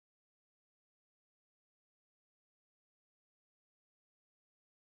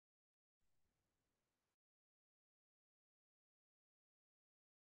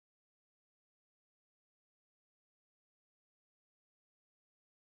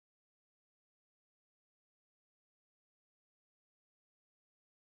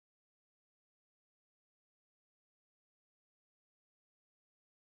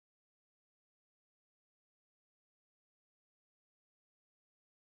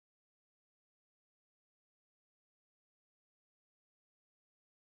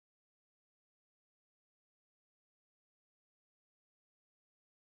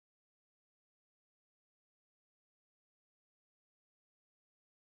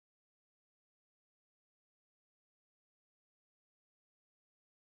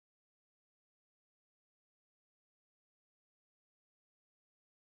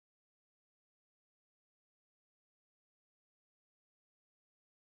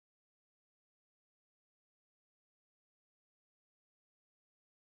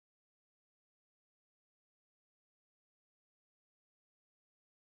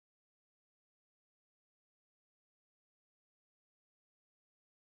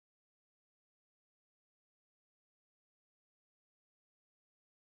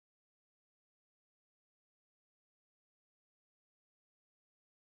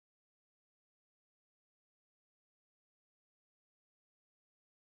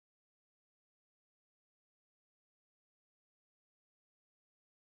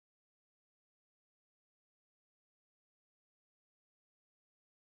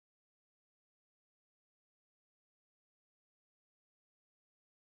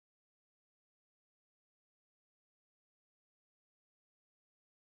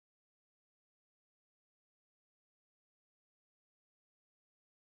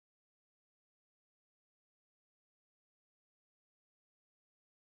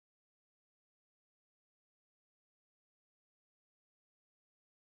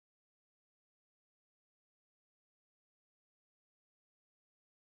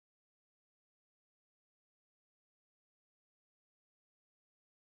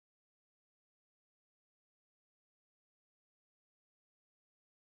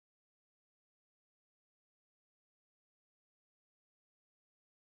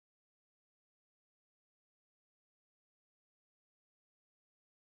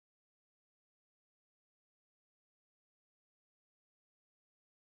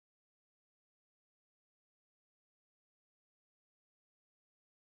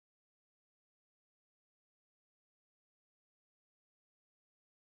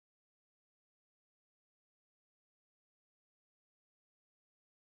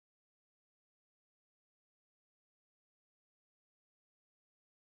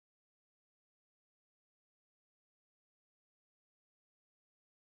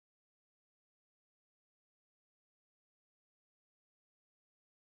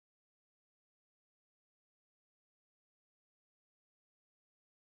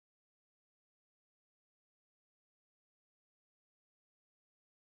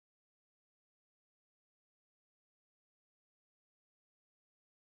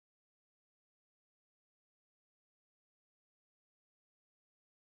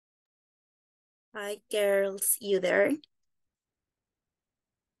Hi, girls. You there?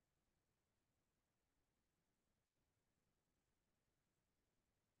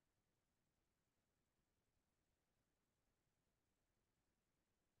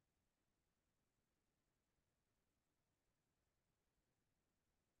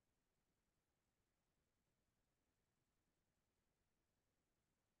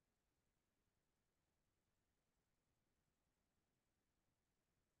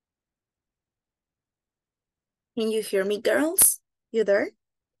 Can you hear me, girls? You there?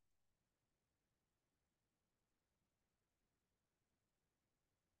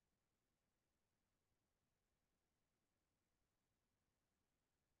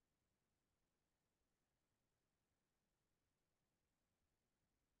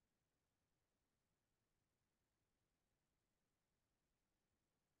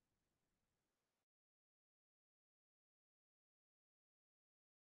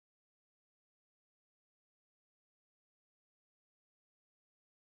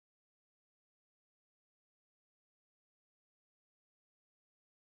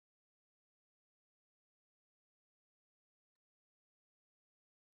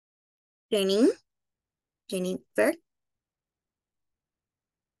 Jenny? Jennifer?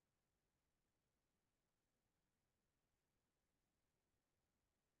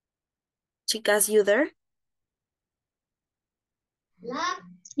 Chicas, you there?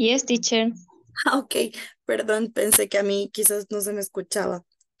 Yes, teacher. Ok, perdón, pensé que a mí quizás no se me escuchaba.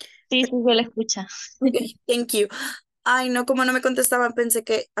 Sí, sí, se la escucha. Ok, thank you. Ay, no, como no me contestaban, pensé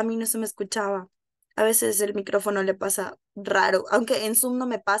que a mí no se me escuchaba. A veces el micrófono le pasa raro, aunque en Zoom no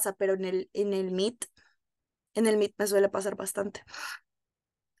me pasa, pero en el Meet me suele pasar bastante.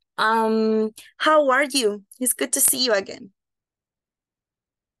 How are you? It's good to see you again.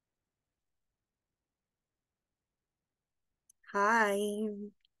 Hi.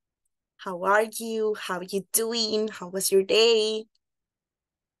 How are you? How are you doing? How was your day?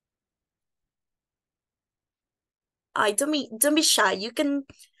 I don't be shy. You can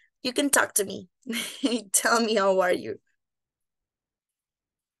talk to me. Tell me how are you?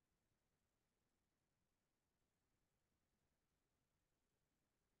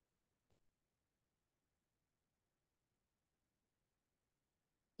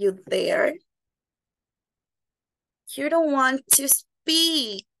 You there? You don't want to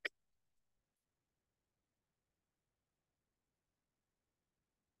speak.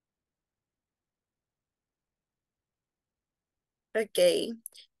 Okay.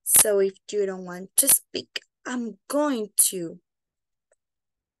 So if you don't want to speak, I'm going to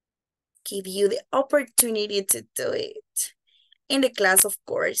give you the opportunity to do it. In the class, of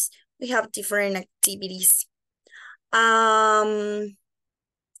course, we have different activities. Um,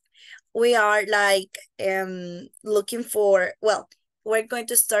 we are like looking for, well, we're going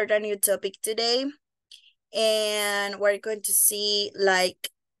to start a new topic today, and we're going to see like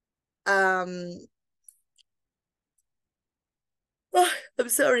um oh, I'm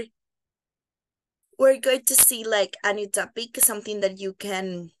sorry. We're going to see like a new topic, something that you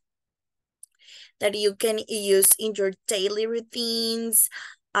can use in your daily routines,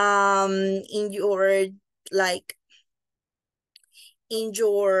 in your like in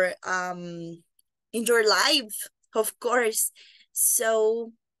your um in your life, of course.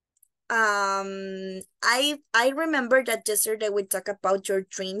 So I remember that yesterday we talked about your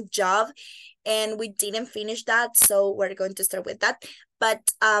dream job, and we didn't finish that, so we're going to start with that.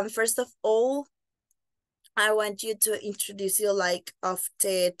 But first of all, I want you to introduce you like of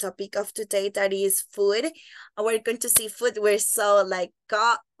the topic of today, that is food. We're going to see food. We're so like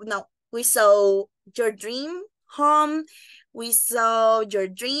God, no, we saw your dream home, we saw your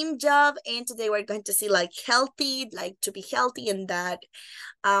dream job, and today we're going to see like healthy, like to be healthy, and that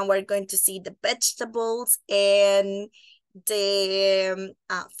we're going to see the vegetables and the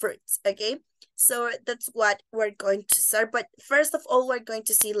fruits. Okay, so that's what we're going to start. But first of all, we're going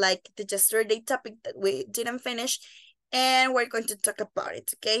to see like the yesterday topic that we didn't finish, and we're going to talk about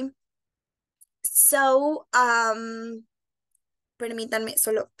it. Okay, so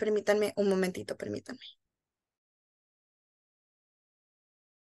permítanme un momentito, permítanme.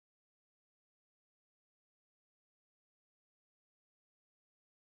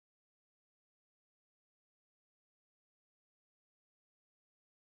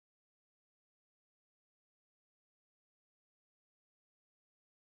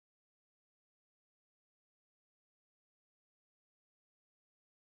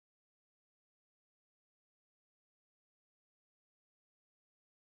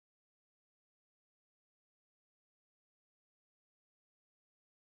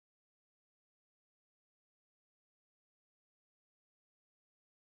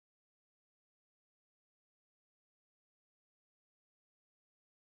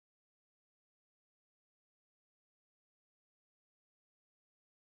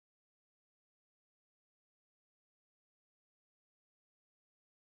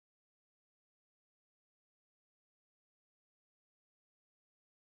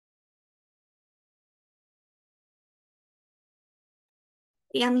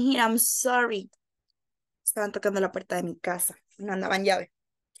 I'm here, I'm sorry. Estaban tocando la puerta de mi casa. No andaban llave.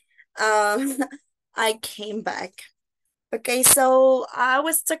 Um, I came back. Okay, so I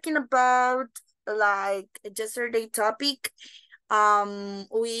was talking about like yesterday topic.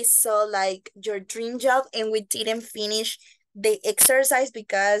 We saw like your dream job and we didn't finish the exercise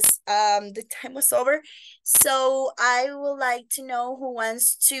because the time was over. So I would like to know who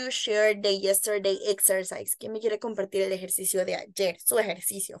wants to share the yesterday exercise. ¿Quién me quiere compartir el ejercicio de ayer? Su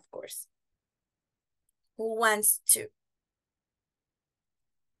ejercicio, of course. Who wants to?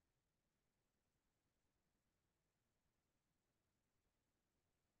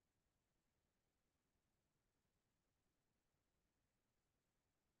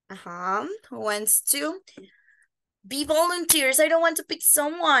 Who wants to? Be volunteers. I don't want to pick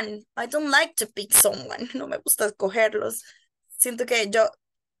someone. I don't like to pick someone. No me gusta escogerlos. Siento que yo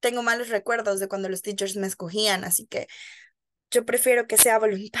tengo malos recuerdos de cuando los teachers me escogían, así que yo prefiero que sea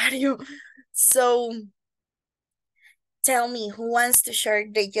voluntario. So, tell me who wants to share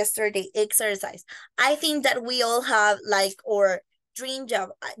the yesterday exercise. I think that we all have like our dream job.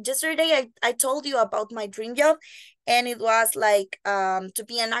 Yesterday I told you about my dream job and it was like to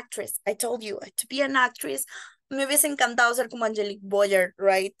be an actress. I told you to be an actress. Me hubiese encantado ser como Angelique Boyer,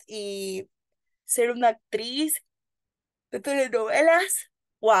 right? Y ser una actriz de telenovelas.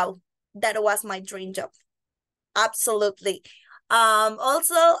 Wow, that was my dream job. Absolutely.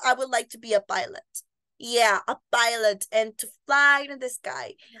 Also, I would like to be a pilot. Yeah, a pilot and to fly in the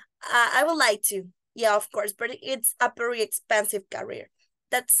sky. I would like to. Yeah, of course, but it's a very expensive career.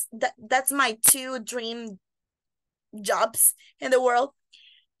 That's my two dream jobs in the world.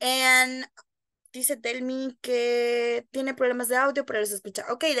 And dice Delmi que tiene problemas de audio, pero los escucha.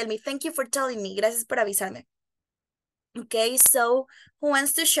 Okay, Delmi, thank you for telling me. Gracias por avisarme. Okay, so who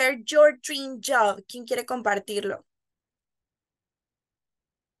wants to share your dream job? ¿Quién quiere compartirlo?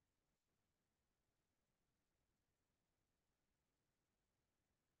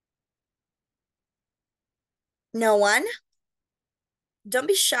 No one? Don't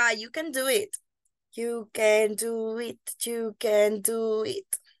be shy. You can do it. You can do it. You can do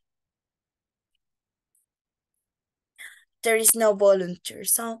it. There is no volunteer,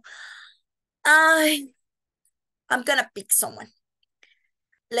 so I'm gonna pick someone.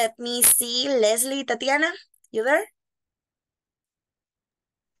 Let me see. Leslie, Tatiana, you there?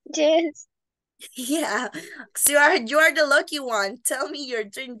 Yes. Yeah. So you are the lucky one. Tell me your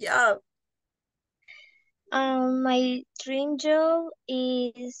dream job. My dream job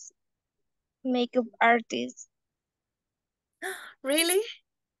is makeup artist. Really?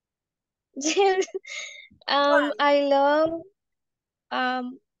 Yes. Why? I love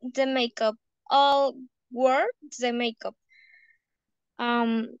the makeup. All work the makeup.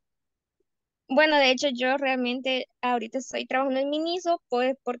 Um, Bueno, de hecho yo realmente ahorita estoy trabajando en Miniso,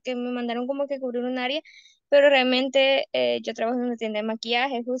 pues porque me mandaron como que cubrir un área, pero realmente yo trabajo en una tienda de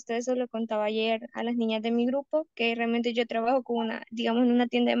maquillaje, justo eso lo contaba ayer a las niñas de mi grupo, que realmente yo trabajo con una, digamos, en una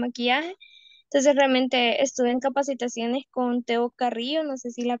tienda de maquillaje. Entonces realmente estuve en capacitaciones con Teo Carrillo, no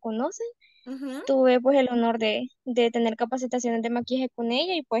sé si la conocen. Mhm. Tuve pues el honor de tener capacitaciones de maquillaje con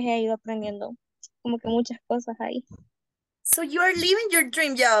ella y pues he ido aprendiendo como que muchas cosas ahí. So you are living your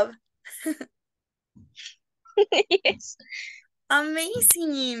dream job. Yes.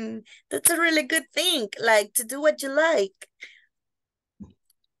 Amazing. That's a really good thing. Like to do what you like.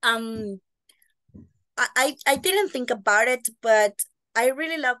 Um, I didn't think about it, but I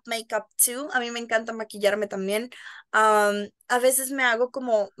really love makeup too. A mí me encanta maquillarme también. A veces me hago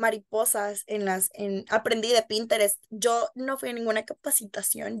como mariposas aprendí de Pinterest. Yo no fui a ninguna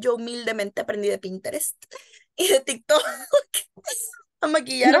capacitación. Yo humildemente aprendí de Pinterest y de TikTok a No,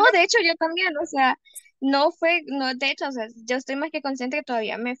 maquillarme. de hecho yo también, o sea, no fue, no, de hecho, o sea, yo estoy más que consciente que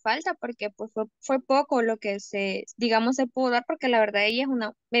todavía me falta porque pues fue poco lo que digamos, se pudo dar porque la verdad ella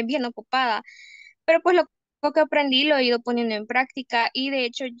es bien ocupada, pero pues lo poco que aprendí lo he ido poniendo en práctica y de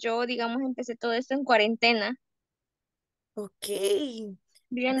hecho yo, digamos, empecé todo esto en cuarentena, Okay.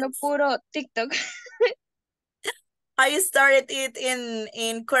 viendo puro TikTok. I started it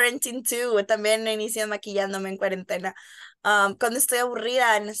in quarantine too. También inicié maquillándome en cuarentena. Cuando estoy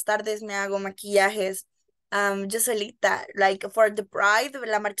aburrida en las tardes me hago maquillajes. Yo solita, like for the Pride,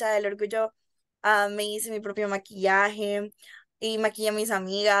 la marcha del orgullo, me hice mi propio maquillaje y maquillé a mis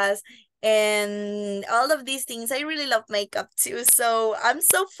amigas. And all of these things, I really love makeup too. So I'm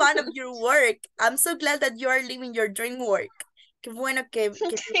so fan of your work. I'm so glad that you are living your dream work. Qué bueno que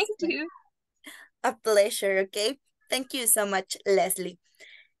Thank you. a pleasure, okay? Thank you so much, Leslie.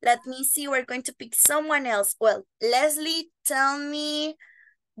 Let me see, we're going to pick someone else. Well, Leslie, tell me,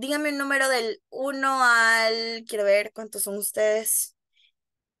 dígame un número del 1 al, quiero ver cuántos son ustedes.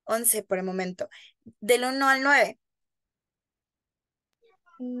 11 por el momento. Del 1 al 9.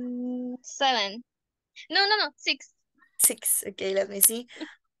 7. No, 6. 6. Okay, let me see.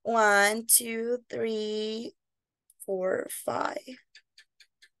 1, 2, 3, 4, 5,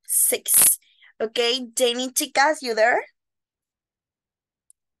 6. Okay, Jamie, chicas, you there?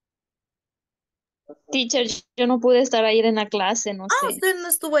 Teacher, yo no pude estar ayer en la clase, no Ah, sé. usted no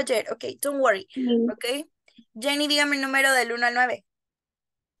estuvo ayer. Okay, don't worry. Mm. Okay. Jenny, dígame el número del 1 al 9.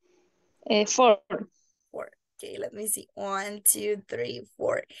 4. 4. Okay, let me see. 1, 2, 3,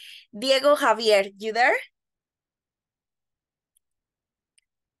 4. Diego Javier, you there?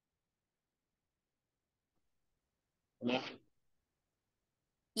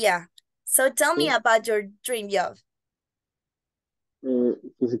 Yeah. So tell me Sí, about your dream job.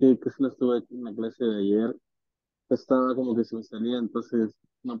 fíjese que casi no estuve aquí en la clase de ayer. Estaba como que se me salía, entonces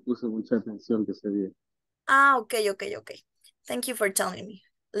no puse mucha atención que ese día. Ah, okay. Thank you for telling me.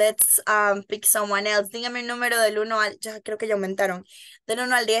 Let's pick someone else. Dígame el número del 1 al... Ya creo que ya aumentaron. Del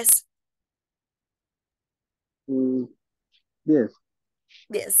 1 al 10. Mm, 10.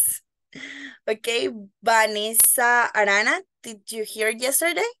 10. Okay, Vanessa Arana, did you hear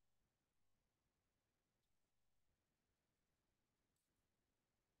yesterday?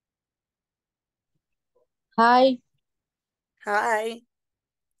 Hi, Hi.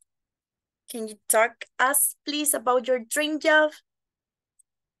 Can you talk us, please, about your dream job?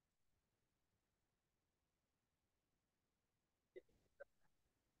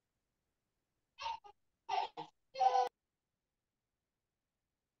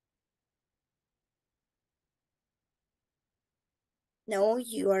 No,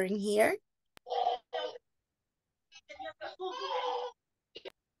 you aren't here.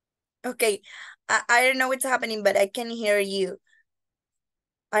 Okay, I don't know what's happening, but I can hear you.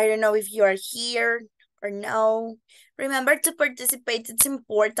 I don't know if you are here or no. Remember to participate. It's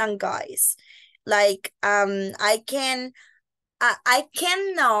important, guys. Like, I can't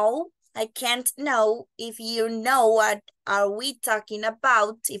know if you know what are we talking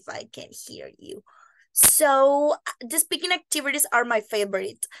about if I can't hear you. So the speaking activities are my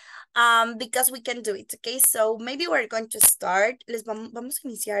favorite because we can do it, okay? So maybe we're going to start. Vamos a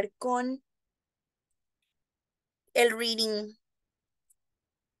iniciar con el reading.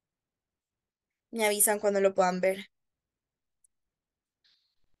 Me avisan cuando lo puedan ver.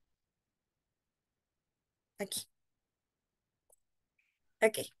 Aquí.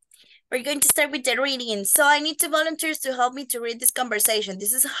 Okay. We're going to start with the reading. So I need two volunteers to help me to read this conversation.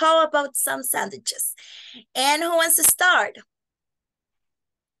 This is how about some sandwiches. And who wants to start?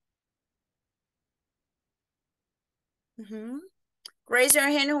 Raise your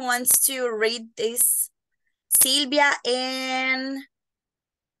hand who wants to read this. Silvia and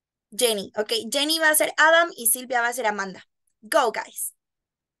Jenny. Okay, Jenny va a ser Adam y Silvia va a ser Amanda. Go, guys.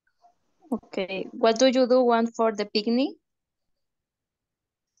 Okay, what do you do want for the picnic?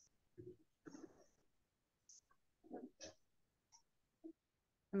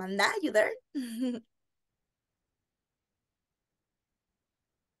 Amanda, you there?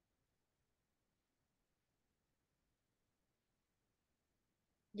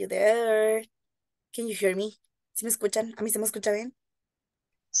 You there? Can you hear me? ¿Sí me escuchan? ¿A mí se me escucha bien?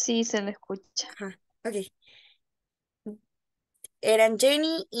 Sí, se le escucha. Ajá, ok. Eran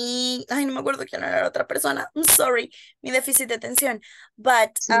Jenny y... Ay, no me acuerdo quién era la otra persona. I'm sorry, mi déficit de atención.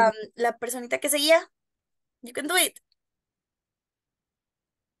 But Sí. la personita que seguía, you can do it.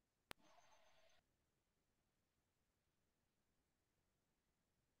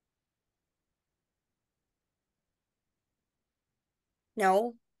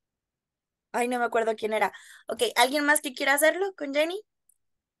 No. Ay, no me acuerdo quién era. Ok, ¿alguien más que quiera hacerlo con Jenny?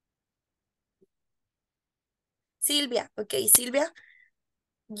 Silvia. Ok, Silvia,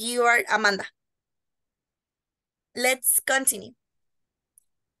 you are Amanda. Let's continue.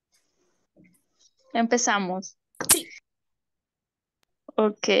 Empezamos. Sí.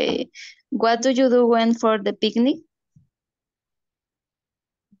 Okay, what do you do when for the picnic?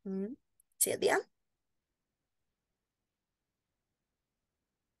 Silvia.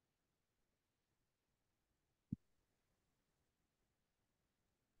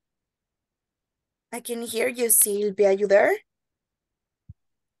 I can hear you, Silvia. You there?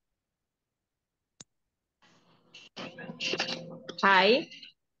 hi,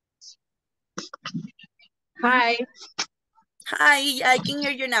 hi. Hi, I can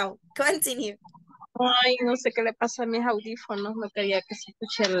hear you now. Continue. Ay, no sé qué le pasa a mis audífonos, no quería que se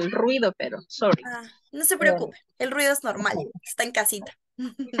escuche el ruido, pero sorry. No se Eh, preocupe, el ruido es normal. Está en casita.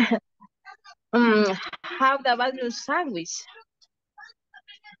 how about your sandwich?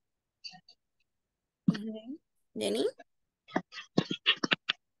 Jenny?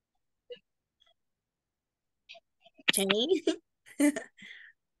 Okay.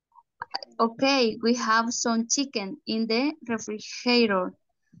 Okay, we have some chicken in the refrigerator,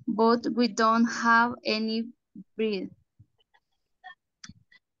 but we don't have any bread.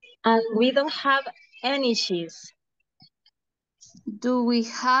 And we don't have any cheese. Do we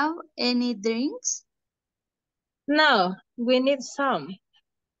have any drinks? No, we need some.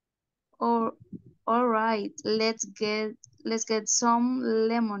 Or all right, let's get some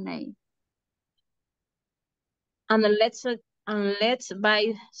lemonade. And let's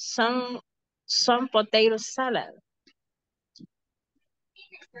buy some potato salad.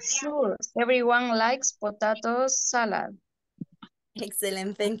 Sure, everyone likes potato salad.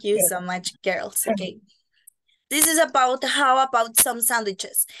 Excellent. Thank you so much, girls. Okay. This is about how about some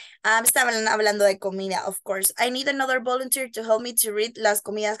sandwiches. Estaban hablando de comida, of course. I need another volunteer to help me to read las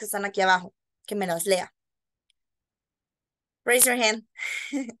comidas que están aquí abajo. Que me las lea. Raise your hand.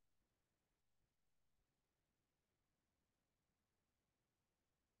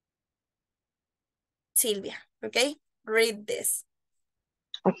 Silvia, okay? Read this.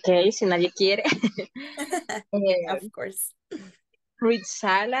 Ok, si nadie quiere. Of course. Fruit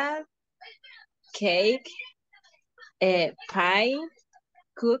salad, cake, pie,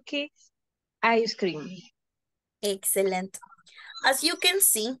 cookies, ice cream. Excellent. As you can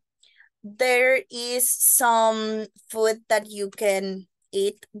see, there is some food that you can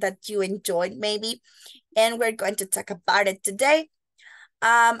eat that you enjoyed maybe, and we're going to talk about it today.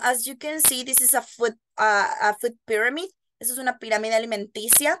 As you can see, this is a food pyramid. This is una pirámide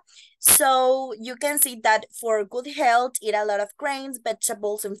alimenticia. So you can see that for good health, eat a lot of grains,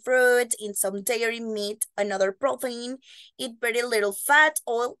 vegetables, and fruit, eat some dairy, meat, another protein, eat very little fat,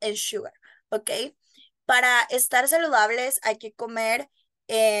 oil, and sugar. Okay. Para estar saludables hay que comer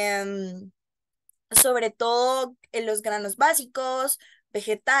sobre todo los granos básicos,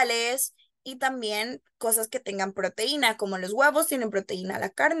 vegetales y también cosas que tengan proteína, como los huevos tienen proteína, la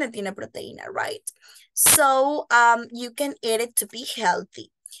carne tiene proteína, right? So you can eat it to be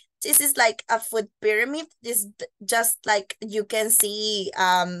healthy. This is like a food pyramid. This just like you can see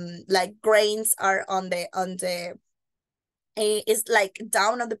like grains are on the is like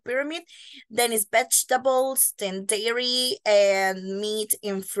down on the pyramid, then it's vegetables, then dairy and meat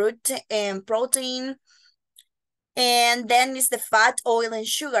and fruit and protein, and then it's the fat, oil and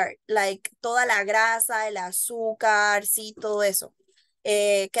sugar, like toda la grasa, el azúcar, sí, todo eso.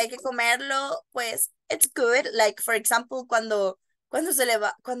 Que hay que comerlo, pues it's good, like for example, cuando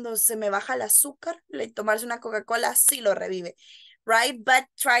se me baja el azúcar, tomarse una Coca-Cola sí lo revive, right? But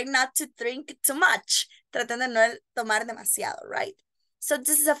try not to drink too much. Traten de no tomar demasiado, right? So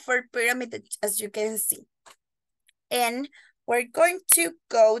this is a food pyramid, as you can see. And we're going to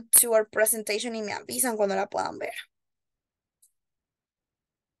go to our presentation y me avisan cuando la puedan ver.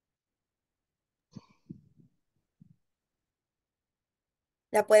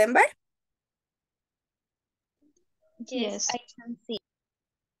 ¿La pueden ver? Yes, I can see.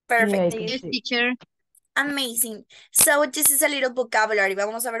 Perfect. Yes, teacher. Amazing. So this is a little vocabulary.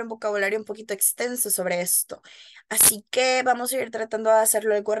 Vamos a ver un vocabulario un poquito extenso sobre esto. Así que vamos a ir tratando de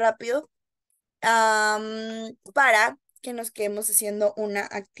hacerlo algo rápido para que nos quedemos haciendo una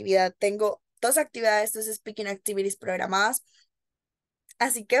actividad. Tengo 2 actividades, 2 speaking activities programadas.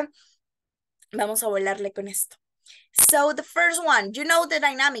 Así que vamos a volarle con esto. So the first one, you know the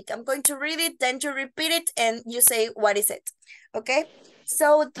dynamic. I'm going to read it, then you repeat it, and you say what is it. Okay?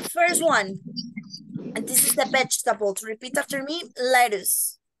 So the first one, and this is the vegetables. Repeat after me,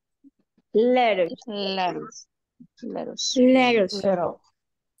 lettuce. Lettuce. Lettuce. Lettuce. Lettuce.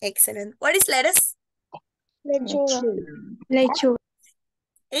 Excellent. What is lettuce? Lechuga. Lechuga.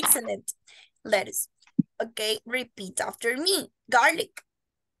 Excellent. Lettuce. Okay, repeat after me. Garlic.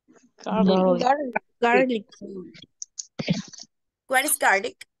 Garlic. What is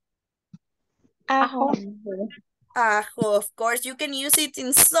garlic? Ajo. Ajo, of course. You can use it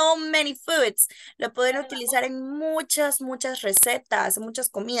in so many foods. Lo pueden utilizar en muchas recetas, muchas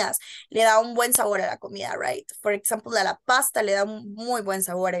comidas. Le da un buen sabor a la comida, right? For example, a la pasta le da un muy buen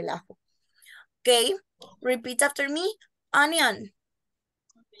sabor el ajo. Okay, repeat after me. Onion.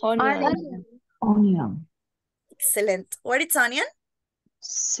 Onion. Excellent. What is onion?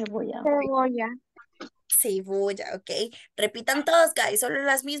 Cebolla. Cebolla, ok. Repitan todos, guys. Solo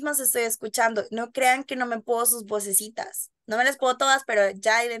las mismas estoy escuchando. No crean que no me puedo sus vocecitas. No me las puedo todas, pero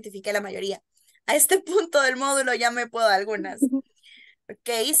ya identifiqué la mayoría. A este punto del módulo ya me puedo algunas. Ok,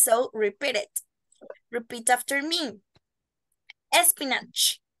 so repeat it. Repeat after me.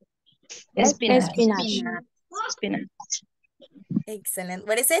 Spinach. Spinach. Excellent.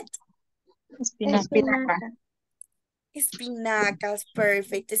 What is it? Espinacas.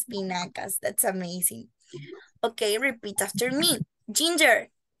 Perfect. Espinacas. That's amazing. Okay, repeat after me. Ginger.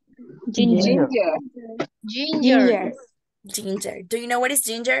 Ginger. Ginger. Ginger. Do you know what is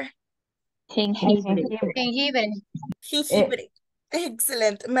ginger? Jengibre. Jengibre. Jengibre.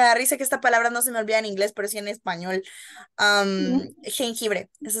 Excelente. Me da risa que esta palabra no se me olvida en inglés, pero sí en español. Jengibre.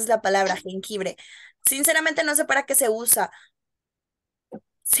 Esa es la palabra, jengibre. Sinceramente no sé para qué se usa.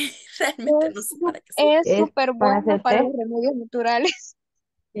 Sí, realmente no sé para qué se usa. Es súper para bueno hacer para té. los remedios naturales.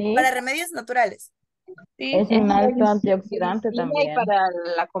 Sí. Para remedios naturales. Sí, Es un alto Medicina antioxidante y también. para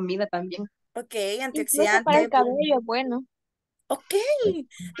la comida también. Ok, incluso para el antioxidante. cabello es bueno. Ok,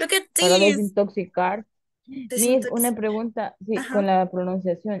 look at Para this. desintoxicar. Miss, una pregunta, sí, Ajá. con la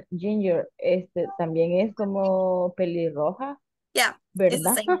pronunciación ginger, también es como pelirroja, Yeah, it's the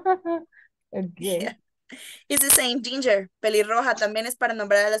 ¿verdad? same. Okay. Yeah. It's the same, ginger. Pelirroja también es para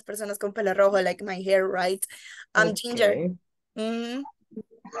nombrar a las personas con pelo rojo, like my hair, right? Ginger. Okay. Mhm.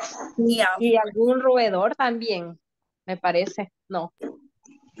 Yeah. Y algún roedor también, me parece. No.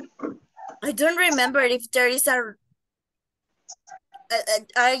 I don't remember if there is a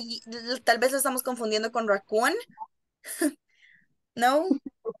tal vez lo estamos confundiendo con raccoon. No.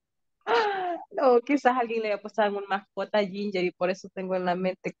 No, quizás alguien le haya puesto alguna mascota a Ginger y por eso tengo en la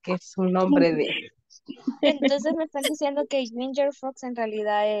mente que es un nombre de... Entonces me están diciendo que ginger fox en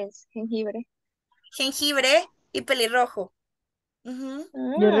realidad es jengibre. Jengibre y pelirrojo. Ujú.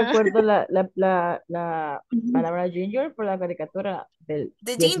 Yo Ah, recuerdo la palabra ginger por la caricatura The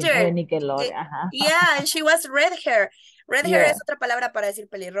del cine de ginger. Nickelodeon. Ajá. Yeah, and she was red hair. Red hair Yeah. es otra palabra para decir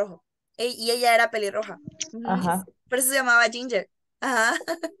pelirrojo. Y ella era pelirroja. Ujú. Ajá. Por eso se llamaba ginger. Ajá.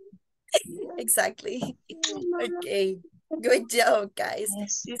 Exactly. Okay. Good job, guys.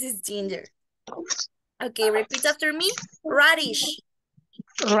 yes. This is ginger. Okay, repeat after me. Radish.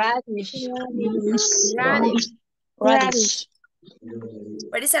 Radish. Radish. Radish.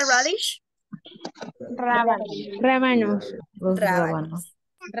 What is a radish? Rábanos. Los rábanos.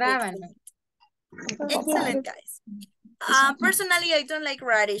 Rábanos. Rábano. Excellent, guys. Personally, I don't like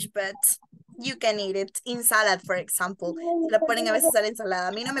radish, but you can eat it in salad, for example. Se lo ponen a veces a la ensalada.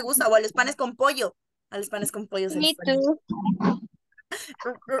 A mí no me gusta, o a los panes con pollo. A los panes con pollo se les Me pone. too.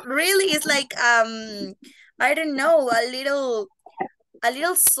 Really, it's like, I don't know, a little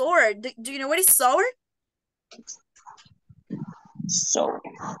sour. Do you know what is sour? So.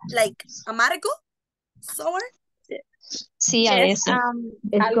 Like, amargo? Sour? Sí, a Yes, veces.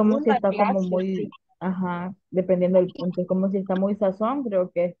 Es como si alguna está como clase, muy, sí. ajá, dependiendo del punto, es como si está muy sazón, creo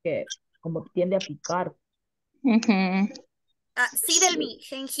que es que como tiende a picar. Ujú. Sí, Delmi,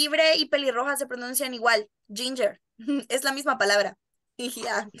 jengibre y pelirroja se pronuncian igual. Ginger. Es la misma palabra.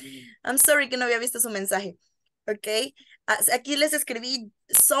 Yeah. I'm sorry que no había visto su mensaje. Ok. Aquí les escribí.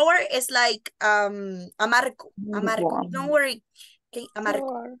 Sour es like amargo. Amargo. Don't worry. Ok,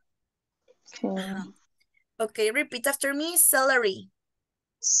 amargo. Ajá. Ok, repeat after me. Celery.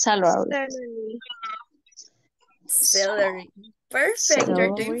 Celery. Celery. Perfect.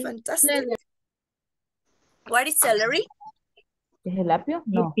 You're doing Celery. fantastic. What is celery? ¿Es el apio?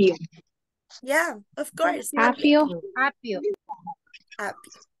 No. Apio. Yeah, of course. Apio. Apio.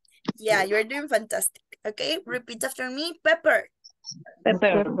 Apio. Yeah, you're doing fantastic. Okay, repeat after me. Pepper.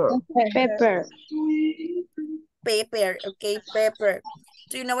 Pepper. Pepper. Pepper. Okay, pepper.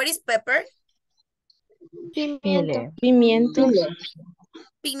 Do you know what is pepper? Pimiento. Chile. Pimientos.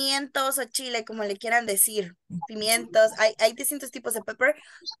 Pimientos o chile, como le quieran decir. Pimientos. Hay distintos tipos de pepper.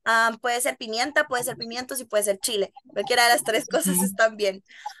 Puede ser pimienta, puede ser pimientos y puede ser chile. Cualquiera de las tres cosas están bien.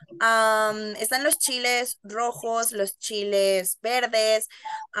 Están los chiles rojos, los chiles verdes,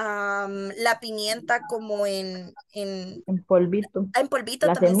 la pimienta como En polvito. en polvito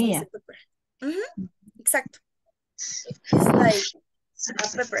La también se dice semilla. pepper. Ujú, exacto. It's like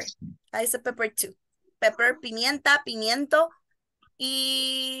a pepper. I say pepper too. Pepper, pimienta, pimiento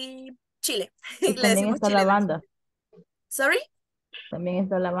y chile. Y Le también decimos está chile. lavanda. Sorry? También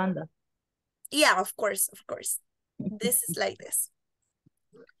está lavanda. Yeah, of course, of course. This is like this.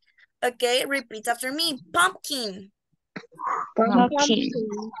 Okay, repeat after me. Pumpkin. Pumpkin.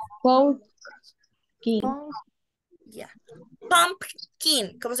 Pumpkin. Yeah.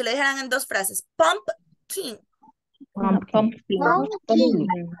 Pumpkin. Como si lo dijeran en dos frases. Pumpkin. Pumpkin.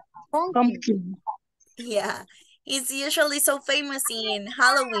 Pumpkin. Yeah. It's usually so famous in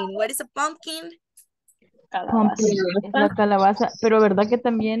Halloween. What is a pumpkin? Pumpkin. Es la calabaza. Pero verdad que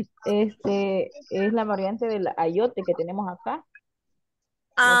también es la variante del ayote que tenemos acá.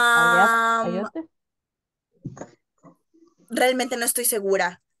 Los Um, ayotes. realmente no estoy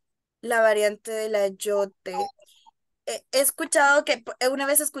segura. La variante del ayote. He escuchado que una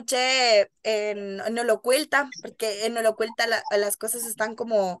vez escuché en Holocuelta, porque en Holocuelta las cosas están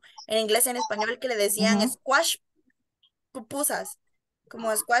como en inglés y en español, que le decían Ujú. squash pupusas,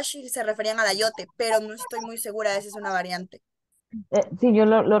 como squash y se referían al ayote, pero no estoy muy segura de si es una variante. Sí, yo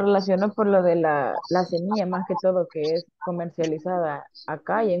lo relaciono por lo de la semilla, más que todo, que es comercializada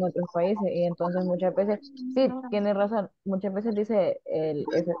acá y en otros países. Y entonces muchas veces, sí, tiene razón, muchas veces dice el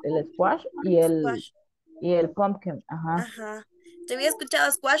squash Squash, y el pumpkin. Ajá. ajá. Yo había escuchado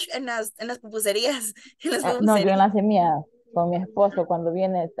squash en las pupuserías, en las No, yo en pupuserías. la semilla, con mi esposo, cuando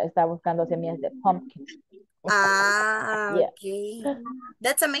viene, está buscando semillas de pumpkin. Ah, Yeah. ok.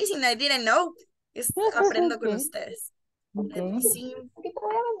 That's amazing, I didn't know. Aprendo con Okay, ustedes. Let me okay. see.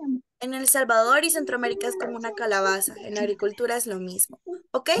 En El Salvador y Centroamérica es como una calabaza. En la agricultura es lo mismo.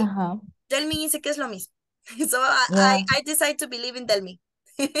 ¿Ok? Ajá. Delmi dice que es lo mismo. So Ya. I decide to believe in Delmi.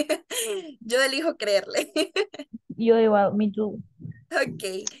 Yo elijo creerle. Yo igual, me too. Ok,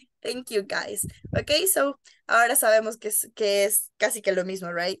 thank you guys. Ok, so ahora sabemos que es casi que lo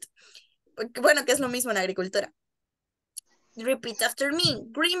mismo, right? Bueno, que es lo mismo en agricultura. Repeat after me.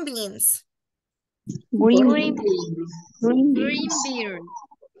 Green beans. Green, Green green beans. beer.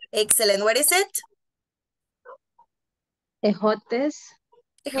 Excellent. What is it? Ejotes.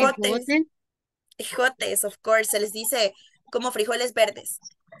 Ejotes. Ejote. Ejotes, of course. Se les dice como frijoles verdes.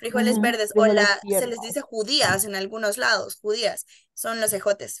 Frijoles Ujú. verdes. O Frijoles se les tiernos. dice judías en algunos lados. Judías. Son los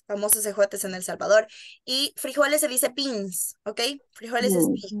ejotes. Famosos ejotes en El Salvador. Y frijoles se dice beans. ¿Ok? Frijoles es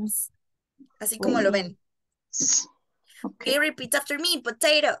Ujú. beans. Así como lo ven. Beans. Okay, Okay. repeat after me.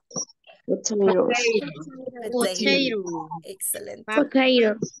 Potato. Potatoes. Potato. Potato. Excellent.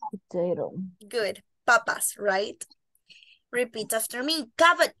 Potato. Potato. Good. Papas, right? Repeat after me.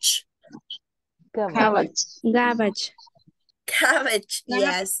 Cabbage. Cabbage. Cabbage. Garbage. Cabbage.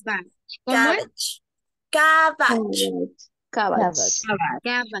 Yes. Garbage. ¿Cómo es? Cabbage. Cabbage. Cabbage. Cabbage.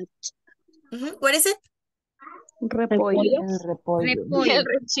 Cabbage. Garbage. What is it? Repollo. El repollo. Repollo.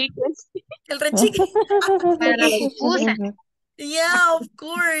 Chicas. El rechique. Para la pupusa. Yeah, of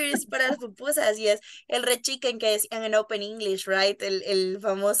course. Para las pupusas, yes. El rechicken que decían en Open English, right? El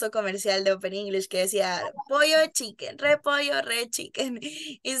famoso comercial de Open English que decía pollo chicken, repollo, re chicken.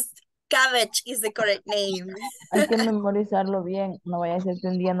 Is cabbage is the correct name. Hay que memorizarlo bien. No vaya a ser que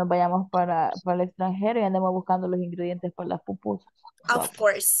un día nos vayamos para el extranjero y andemos buscando los ingredientes para las pupusas. Of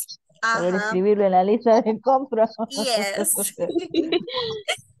course. Saber Ajá. escribirlo en la lista de compras. Yes.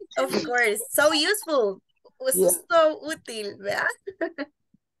 Of course. So useful. Eso Yeah. es so útil, ¿verdad?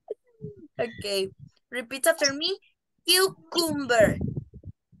 Okay. Repeat after me. Cucumber.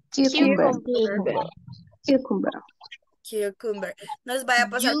 Cucumber. Cucumber. Cucumber. Cucumber. No les vaya a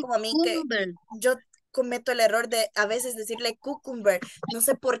pasar como a mí que Cucumber. yo cometo el error de a veces decirle cucumber. No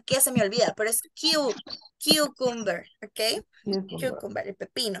sé por qué se me olvida, pero es cucumber, ¿ok? Cucumber. Cucumber, el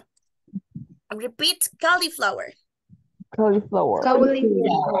pepino. Repeat, cauliflower. Cauliflower.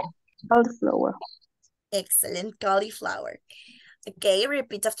 Cauliflower. Cauliflower. Excellent, cauliflower. Okay,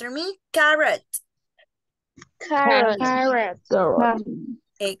 repeat after me, carrot. Carrot. Carrot. Carrot.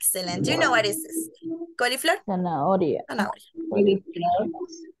 Excellent. Do you know what is this? Cauliflower? Zanahoria. Zanahoria.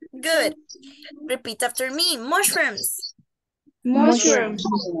 Good. Repeat after me, mushrooms. Mushroom.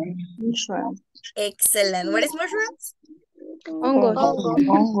 Mushroom. Excellent. What is mushrooms? Hongos.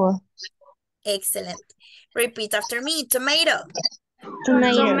 Hongos. Excellent. Repeat after me, tomato.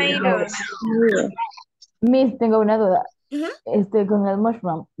 Tomato. Miss, tengo una duda. Ujú. Con el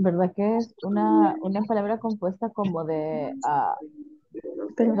mushroom, ¿verdad que es una palabra compuesta como de,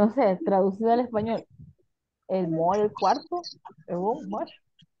 no sé, traducida al español? El mol, el cuarto, un mush,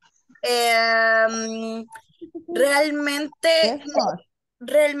 Em, realmente, ¿qué es mush?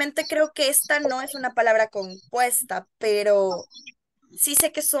 realmente creo que esta no es una palabra compuesta, pero sí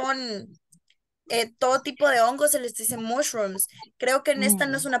sé que son todo tipo de hongos, se les dice mushrooms. Creo que en esta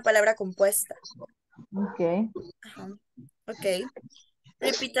no es una palabra compuesta. Ok. Ajá. Ok.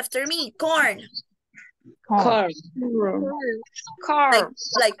 Repeat after me. Corn. Corn.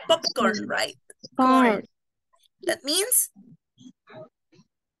 Like popcorn, right? Corn. That means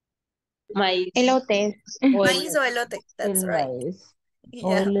Maíz. Elotes. maíz o elote. That's El right. maíz. O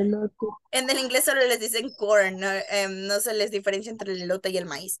Yeah. el elote. En el inglés solo les dicen corn, no, no se les diferencia entre el elote y el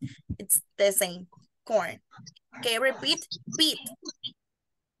maíz. It's the same. Corn. Okay, repeat. Beet.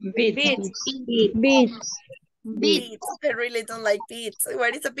 Beet. Beet. Beet. I really don't like beets.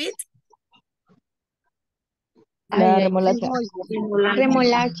 What is a beet? La remolacha.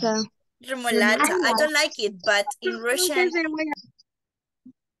 Remolacha. Remolacha. I don't like it, but in Russian...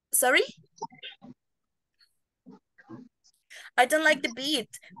 Sorry? I don't like the beet,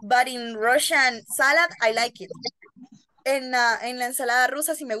 but in Russian salad, I like it. en la ensalada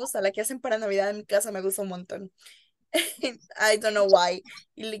rusa sí me gusta, la que hacen para Navidad en mi casa me gusta un montón. I don't know why.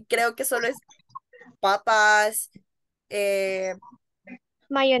 Creo que solo es papas, eh,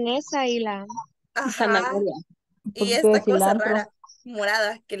 Mayonesa y la ajá, Zanahoria. Un y poquito de esta cosa cilantro. rara,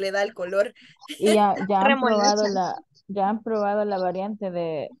 morada, que le da el color. Y remolacha. ya han probado la variante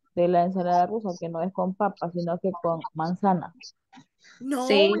de la ensalada rusa, que no es con papa, sino que con manzana. No,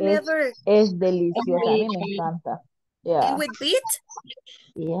 Sí. never. Es deliciosa, a mí me encanta. And Ya, with beet,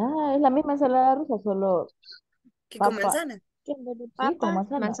 ya, es la misma ensalada rusa, solo que con papa, manzana. Que en vez de sí, con papa,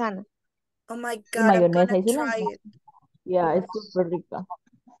 manzana. manzana. Oh my Y God, I'm gonna mayonesa y try cilantro. it. Ya, es súper rica.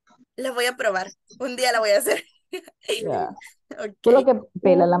 La voy a probar. Un día la voy a hacer. Ya. Solo Ok. que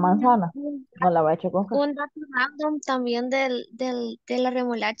pela la Un, manzana, no la va a echar con cáscara. un dato random también de la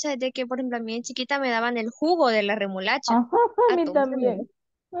remolacha es de que, por ejemplo, a mí de chiquita me daban el jugo de la remolacha. Ajá, a A mí todos me también.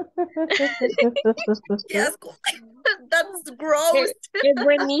 Qué asco. That's Es, gross. es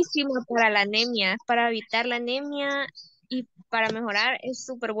buenísimo para la anemia, para evitar la anemia y para mejorar es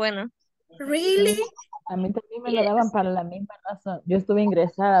súper bueno. Really? Sí, a mí también me lo daban Yes. para la misma razón. Yo estuve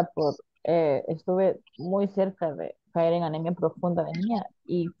ingresada estuve muy cerca de caer en anemia profunda de niña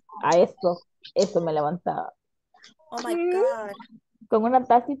y a eso me levantaba. Oh my Mm, God. Con una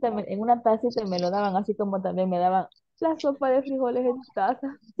tacita, en una tacita me lo daban, así como también me daban la sopa de frijoles en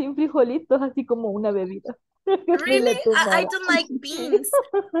taza, sin frijolitos, así como una bebida. Ni Really? le I tomaba. don't like beans.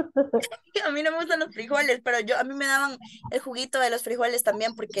 A mí no me gustan los frijoles, pero a mí me daban el juguito de los frijoles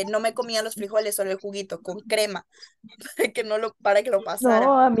también porque no me comía los frijoles, solo el juguito con crema para que lo pasara.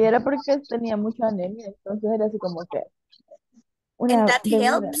 No, a mí era porque tenía mucha anemia, entonces era así como que And una that bebida.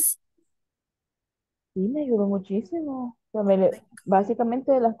 helps. Sí, me ayudó muchísimo. O sea, Like,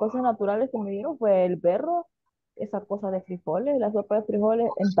 básicamente las cosas naturales que me dieron fue el berro, esa cosa de frijoles, la sopa de frijoles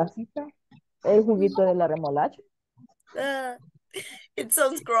en tacita, el juguito de la remolacha. uh, it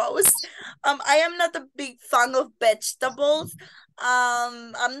sounds gross. I am not a big fan of vegetables.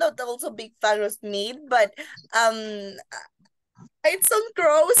 I'm not also a big fan of meat, but um, it sounds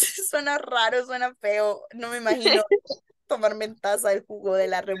gross. Suena raro, suena feo. No me imagino tomarme en taza el jugo de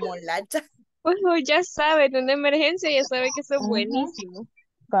la remolacha. Pues ya saben, en una emergencia ya saben que eso es Ajá, buenísimo.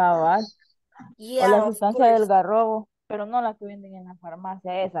 cabal. O la Yeah, of sustancia del course. garrobo, pero no la que venden en la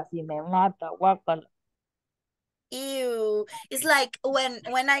farmacia, esa sí me mata, guácala. Ew. It's like when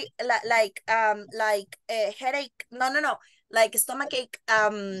I like headache. No. Like stomach ache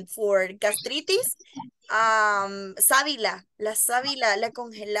for gastritis. Sábila. La sábila la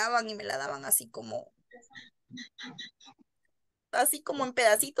congelaban y me la daban así como en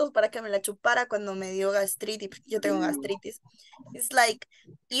pedacitos para que me la chupara cuando me dio gastritis, porque yo tengo gastritis. It's like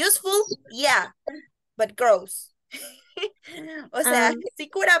useful, yeah, but gross. O sea, Ah, sí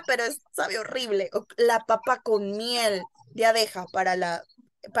cura, pero sabe horrible. La papa con miel de abeja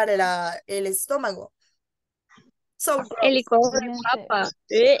el estómago. So el gross. licuado de Fíjense, papa.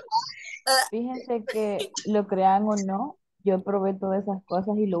 Uh, fíjense que lo crean o no, yo probé todas esas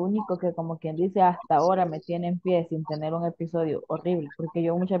cosas y lo único que como quien dice hasta ahora me tiene en pie sin tener un episodio horrible, porque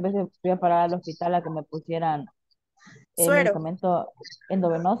yo muchas veces fui a parar al hospital a que me pusieran suero. medicamento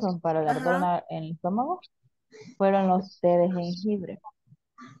endovenoso para el ardor Ajá. en el estómago, fueron los té de jengibre.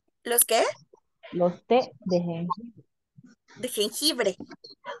 ¿Los qué? Los té de jengibre, De jengibre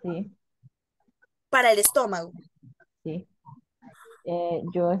sí, para el estómago. sí.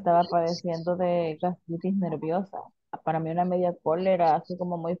 Yo estaba padeciendo de gastritis nerviosa. Para mí una media cólera, así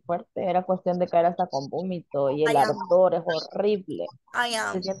como muy fuerte, era cuestión de caer hasta con vómito y el I am. ardor es horrible. I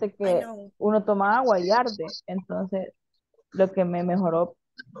Se am. siente I que know. uno toma agua y arde. Entonces, lo que me mejoró,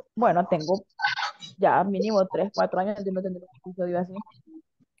 bueno, tengo ya mínimo 3 4 años de no tener un episodio así,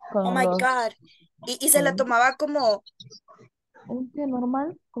 Oh con my los, God. Y se la sí, tomaba como un té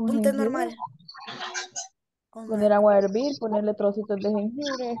normal con un té jengibre. normal. Oh my Poner agua a God. hervir, ponerle trocitos de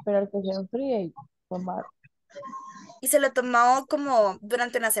jengibre, esperar que se enfríe y tomar. ¿Y se lo tomó como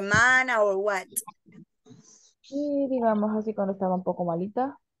durante una semana o what? Y digamos así cuando estaba un poco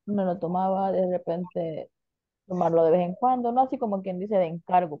malita, me lo tomaba de repente, tomarlo de vez en cuando, no así como quien dice de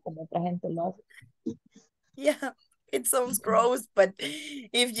encargo, como otra gente lo hace. Yeah, it sounds gross, but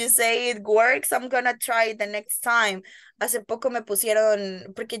if you say it works, I'm gonna try it the next time. Hace poco me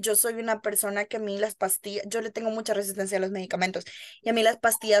pusieron, porque yo soy una persona que a mí las pastillas, yo le tengo mucha resistencia a los medicamentos y a mí las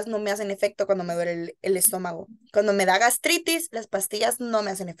pastillas no me hacen efecto cuando me duele el estómago. Cuando me da gastritis, las pastillas no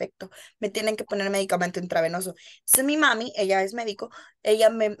me hacen efecto. Me tienen que poner medicamento intravenoso. Entonces mi mami, ella es médico, ella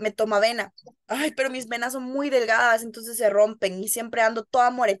me toma avena. Ay, pero mis venas son muy delgadas, entonces se rompen y siempre ando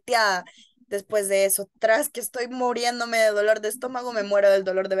toda moreteada. después de eso. Tras que estoy muriéndome de dolor de estómago, me muero del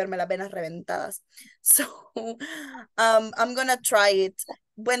dolor de verme las venas reventadas. So, I'm gonna try it.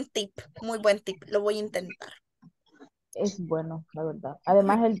 Buen tip, muy buen tip. Lo voy a intentar. Es bueno, la verdad.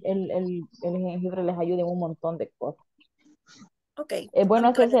 Además, el jengibre les ayuda en un montón de cosas. Ok. Es bueno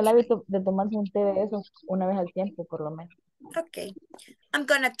I'm hacerse gonna el try. hábito de tomarse un té de eso una vez al tiempo, por lo menos. Okay. I'm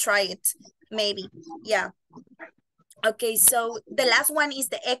gonna try it. Maybe. Yeah. Okay, so the last one is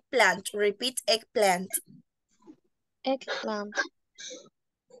the eggplant. Repeat eggplant. Eggplant.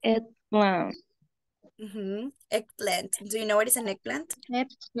 Eggplant. Eggplant. Do you know what is an eggplant?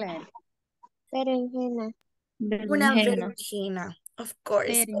 Eggplant. Berenjena. Una Berenjena. berenjena. Of course,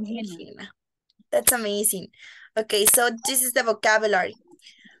 Berenjena. berenjena. That's amazing. Okay, so this is the vocabulary.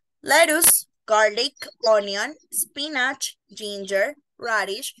 Lettuce, garlic, onion, spinach, ginger,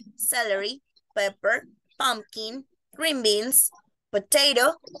 radish, celery, pepper, pumpkin, green beans,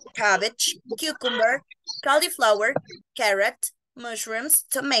 potato, cabbage, cucumber, cauliflower, carrot, mushrooms,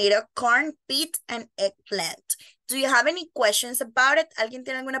 tomato, corn, beet, and eggplant. Do you have any questions about it? ¿Alguien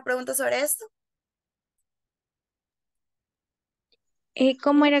tiene alguna pregunta sobre esto?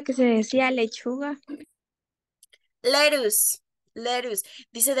 ¿Cómo era que se decía lechuga? Lettuce, lettuce.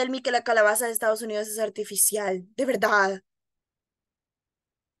 Dice Delmi que la calabaza de Estados Unidos es artificial. De verdad.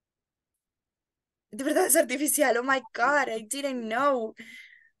 De verdad es artificial. Oh my God, I didn't know.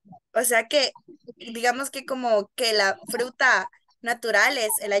 O sea que, digamos que como que la fruta natural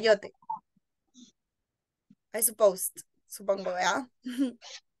es el ayote. I suppose. Supongo, ¿verdad?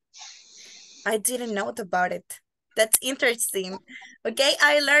 I didn't know about it. That's interesting. Okay,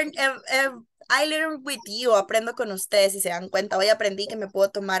 I learn with you. Aprendo con ustedes, si se dan cuenta. Hoy aprendí que me puedo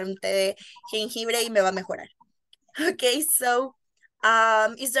tomar un té de jengibre y me va a mejorar. Okay, so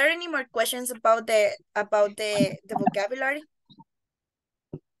is there any more questions about the vocabulary?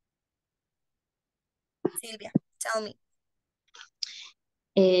 Silvia, tell me.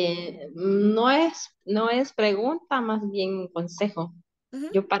 No es pregunta, más bien un consejo.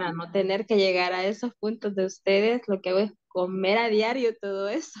 Yo para no tener que llegar a esos puntos de ustedes, lo que hago es comer a diario todo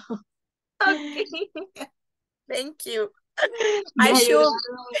eso. Okay, thank you. Me I should. ayudaron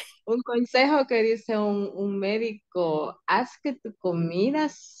un consejo que dice un médico, haz que tu comida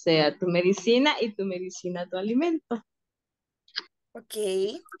sea tu medicina y tu medicina tu alimento.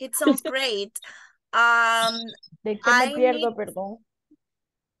 Okay, it sounds great. ¿De qué me I pierdo, perdón?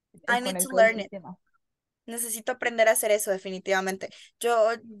 need to Desconectó el learn it. sistema. Necesito aprender a hacer eso definitivamente. Yo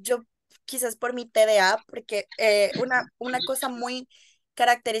quizás por mi TDA, porque una cosa muy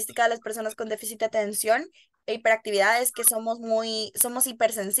característica de las personas con déficit de atención e hiperactividad es que somos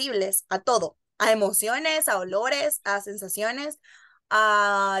hipersensibles a todo, a emociones, a olores, a sensaciones,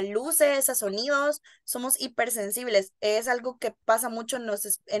 a luces, a sonidos, somos hipersensibles. Es algo que pasa mucho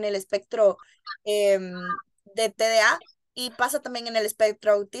en el espectro de TDA y pasa también en el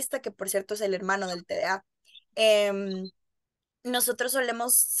espectro autista, que por cierto es el hermano del TDA. Em, Nosotros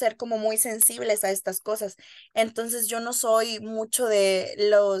solemos ser como muy sensibles a estas cosas. Entonces yo no soy mucho de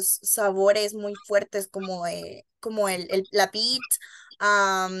los sabores muy fuertes como la peat,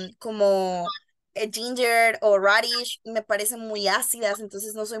 como el ginger o radish, me parecen muy ácidas,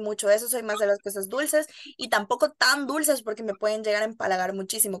 entonces no soy mucho de eso, soy más de las cosas dulces y tampoco tan dulces porque me pueden llegar a empalagar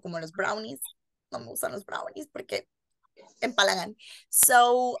muchísimo como los brownies. No me gustan los brownies porque empalagan.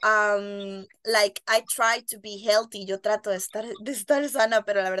 So, like, I try to be healthy. Yo trato de estar sana,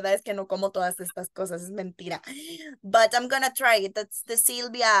 pero la verdad es que no como todas estas cosas. Es mentira. But I'm gonna try it. That's the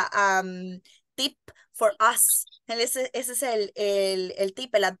Silvia tip for us. Ese es el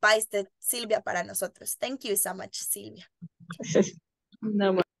tip, el advice de Silvia para nosotros. Thank you so much, Silvia.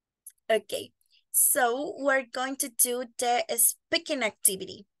 No, bueno. Okay. So, we're going to do the speaking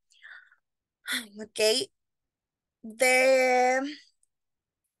activity. Okay. The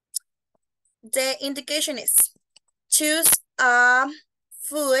indication is choose a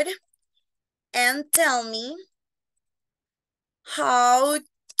food and tell me how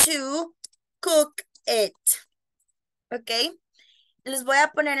to cook it. Ok. Les voy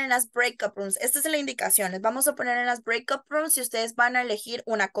a poner en las breakup rooms. Esta es la indicación. Les vamos a poner en las breakup rooms y ustedes van a elegir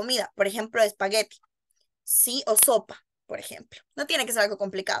una comida. Por ejemplo, espagueti. Sí, o sopa, por ejemplo. No tiene que ser algo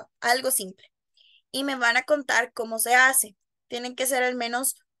complicado. Algo simple. Y me van a contar cómo se hace. Tienen que ser al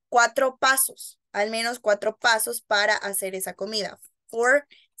menos 4 pasos. Al menos 4 pasos para hacer esa comida. 4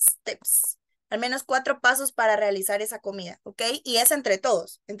 steps. Al menos 4 pasos para realizar esa comida, ¿ok? Y es entre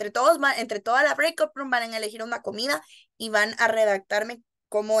todos. Entre toda la breakup room van a elegir una comida y van a redactarme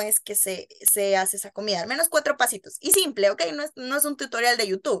cómo es que se hace esa comida. Al menos 4 pasitos. Y simple, ¿ok? No es un tutorial de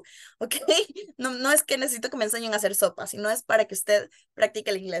YouTube, ¿ok? No es que necesito que me enseñen a hacer sopa, sino es para que usted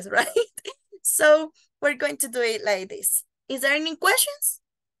practique el inglés, ¿right? So we're going to do it like this. Is there any questions?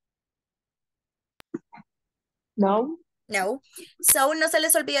 No. No. So no se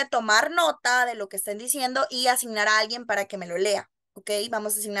les olvide tomar nota de lo que estén diciendo y asignar a alguien para que me lo lea. ¿Ok?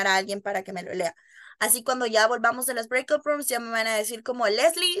 Vamos a asignar a alguien para que me lo lea. Así cuando ya volvamos de las breakout rooms, ya me van a decir como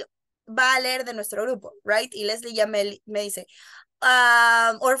Leslie va a leer de nuestro grupo, right? Y Leslie ya me dice,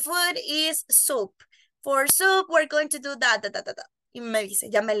 our food is soup. For soup, we're going to do that. Y me dice,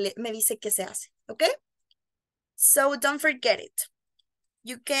 ya me dice qué se hace, ¿ok? So don't forget it.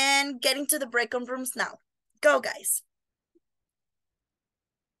 You can get into the breakout rooms now. Go, guys.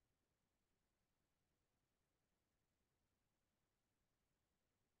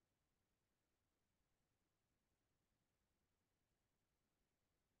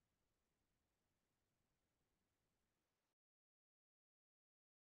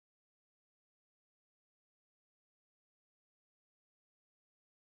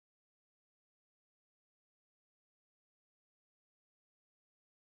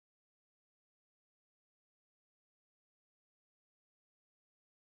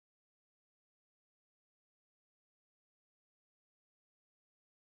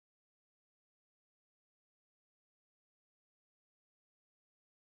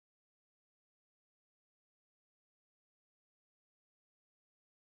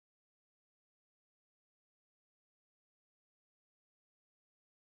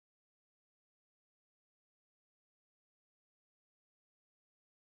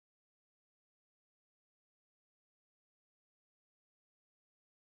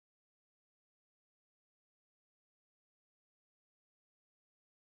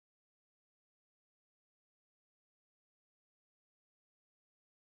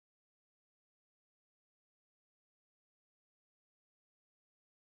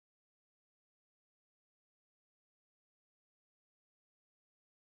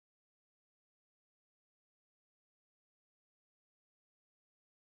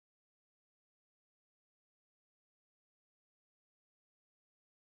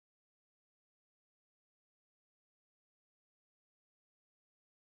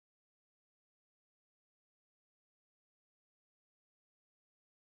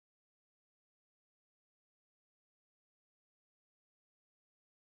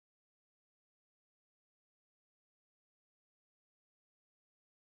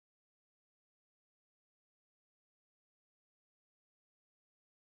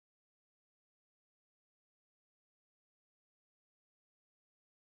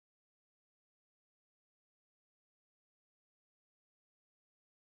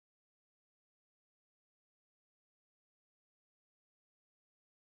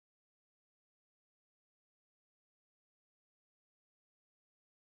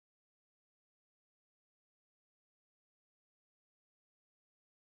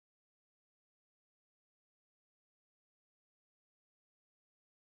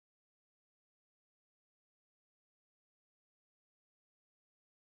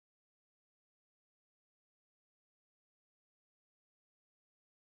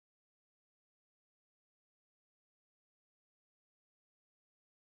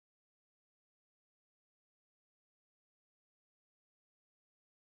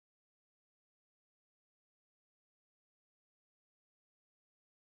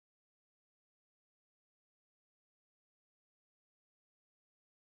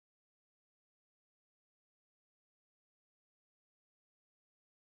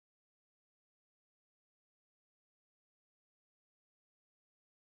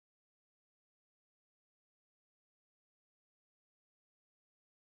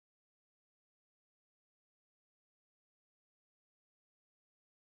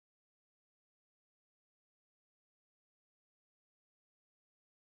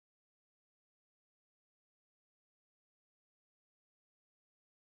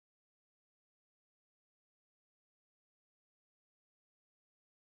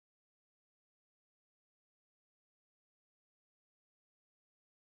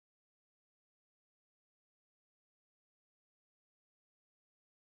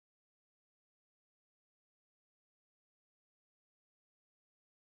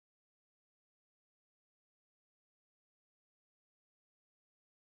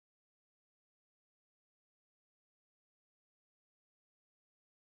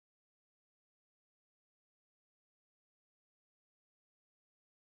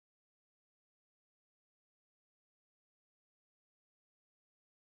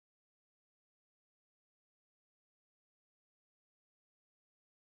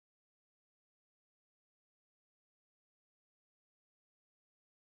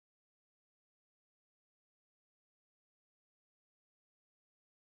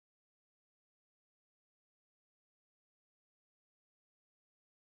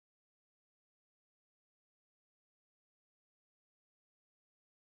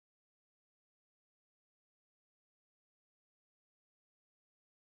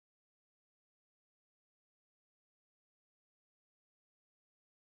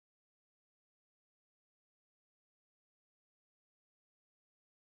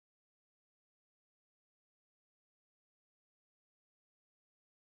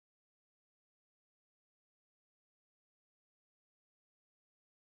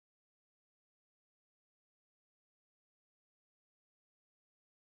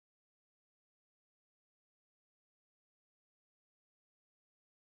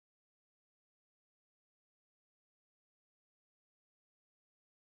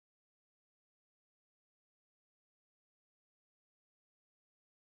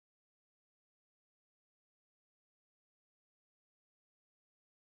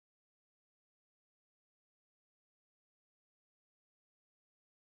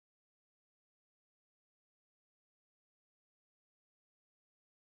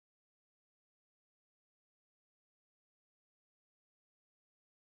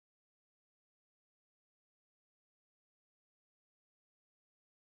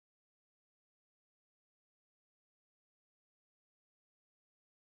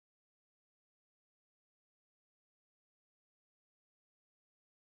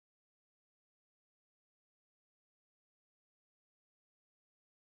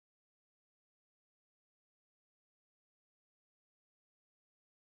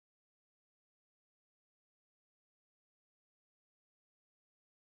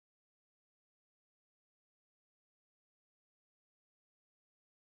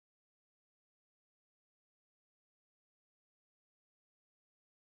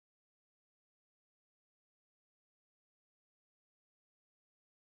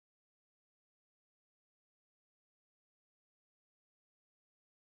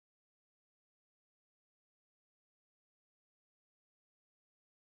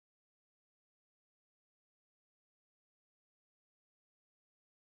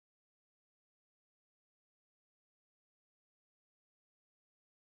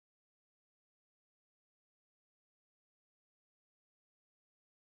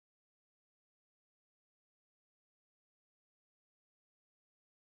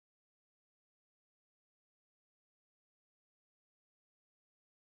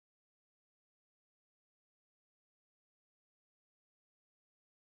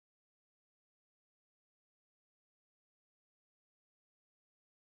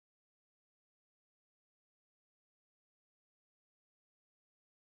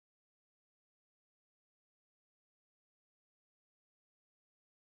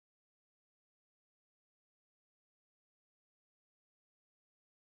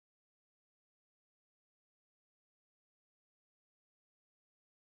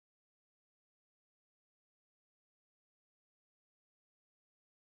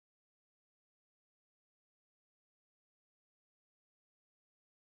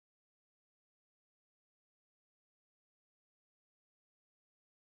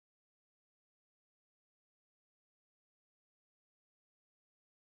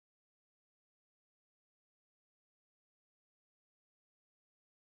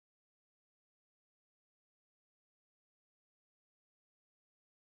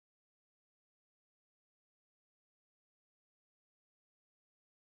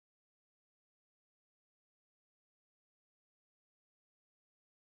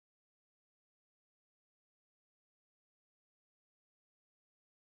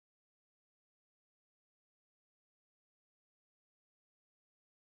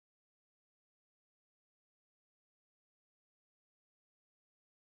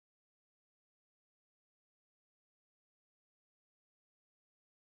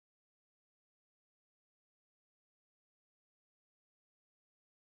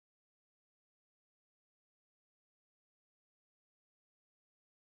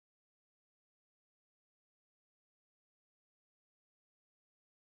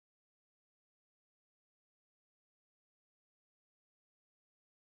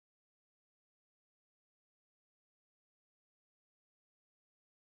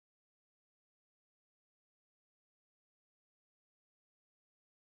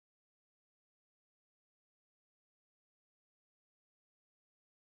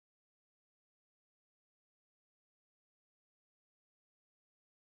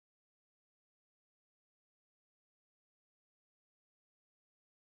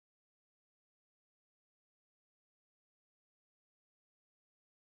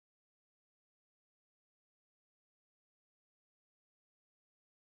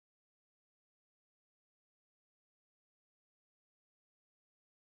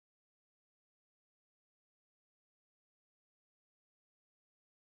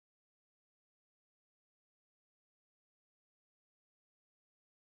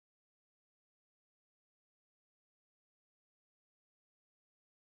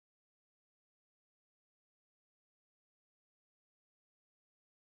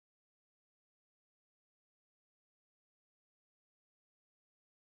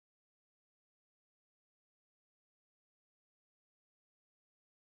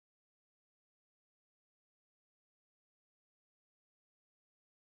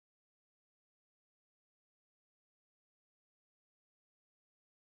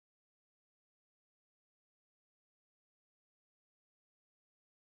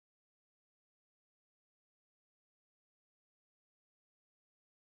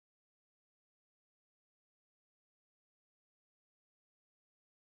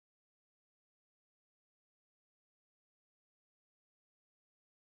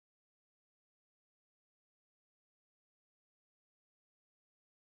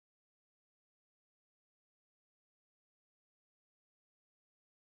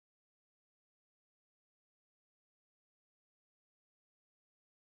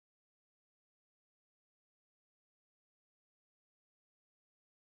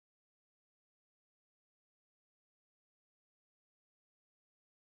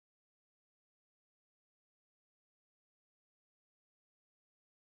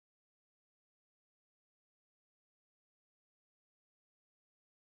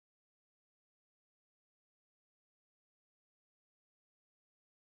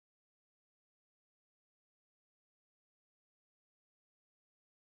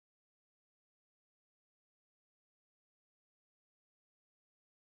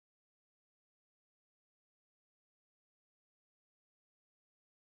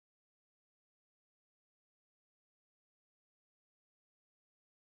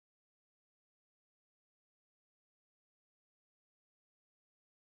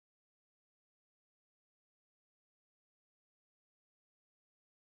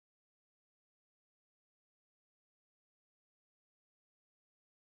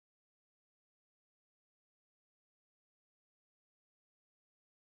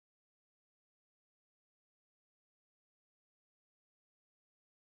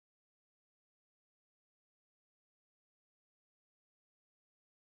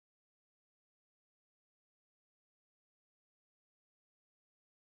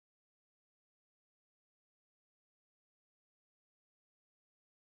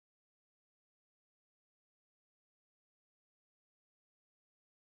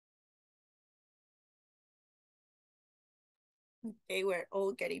 Okay, we're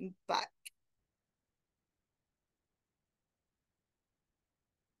all getting back.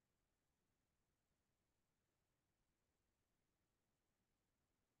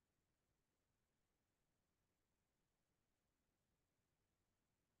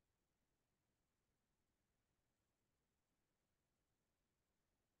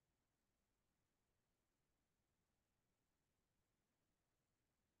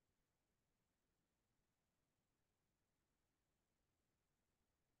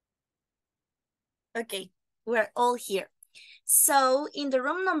 Okay, we're all here. So in the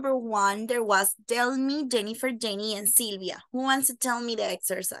room number 1, there was Delmi, Jennifer, Jenny, and Sylvia. Who wants to tell me the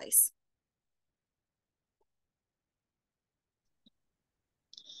exercise?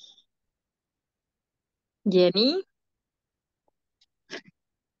 Jenny,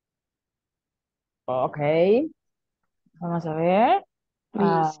 Ok. Vamos a ver.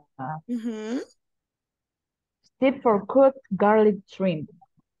 please. Tip for cooked garlic shrimp.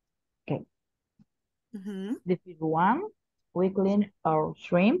 Okay. This is 1. We clean our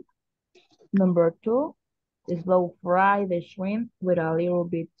shrimp. Number 2, slow fry the shrimp with a little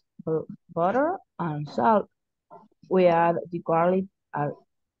bit of butter and salt. We add the garlic, a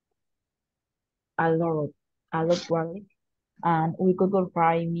lot garlic, and we cook for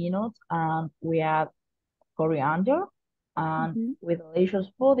 5 minutes, and we add coriander, and with delicious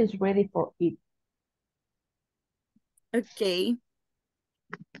food is ready for eat. Okay.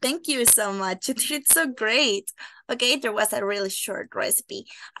 Thank you so much. You did so great. Okay, there was a really short recipe.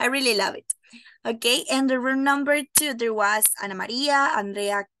 I really love it. Okay, and the room number 2, there was Ana Maria,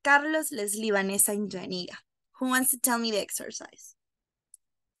 Andrea, Carlos, Leslie, Vanessa, and Janira. Who wants to tell me the exercise?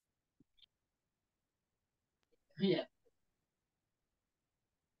 Yeah.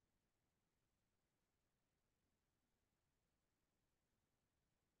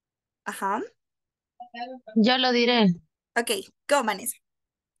 Yo lo diré. Okay, go, Vanessa.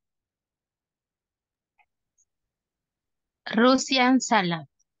 Russian salad.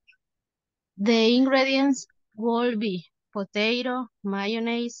 The ingredients will be potato,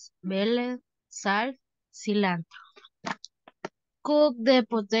 mayonnaise, bell, salt, cilantro. Cook the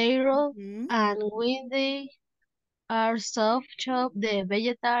potato and when they are soft, chop the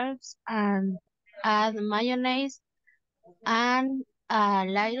vegetables and add mayonnaise and a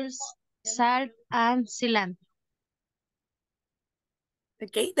little salt and cilantro.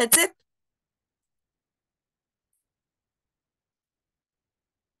 Okay, that's it.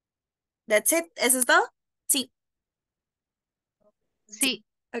 That's it. ¿Eso es todo? Sí. Sí.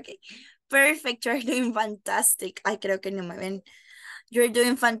 Okay. Perfect. You're doing fantastic. Ay, creo que no me ven. You're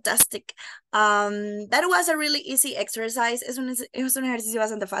doing fantastic. That was a really easy exercise. Es un ejercicio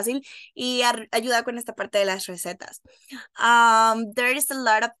bastante fácil y ayuda con esta parte de las recetas. There is a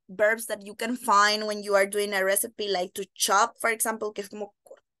lot of verbs that you can find when you are doing a recipe, like to chop, for example, que es como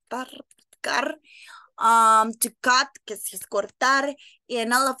cortar, picar. To cut, que es cortar,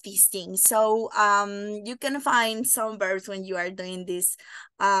 and all of these things. So you can find some verbs when you are doing this.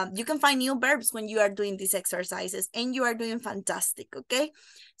 You can find new verbs when you are doing these exercises, and you are doing fantastic, okay?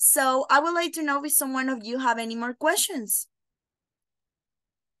 So I would like to know if someone of you have any more questions.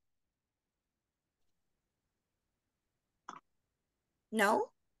 No?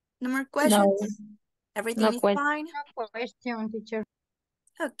 No more questions? No. Everything No is question. fine? No question, teacher.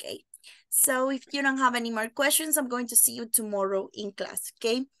 Okay. So if you don't have any more questions, I'm going to see you tomorrow in class,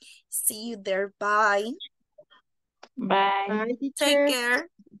 okay? See you there. Bye. Bye. Bye, Take teacher. care.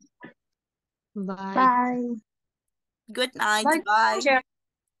 Bye. Bye. Good night. Bye, Bye. teacher.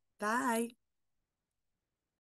 Bye.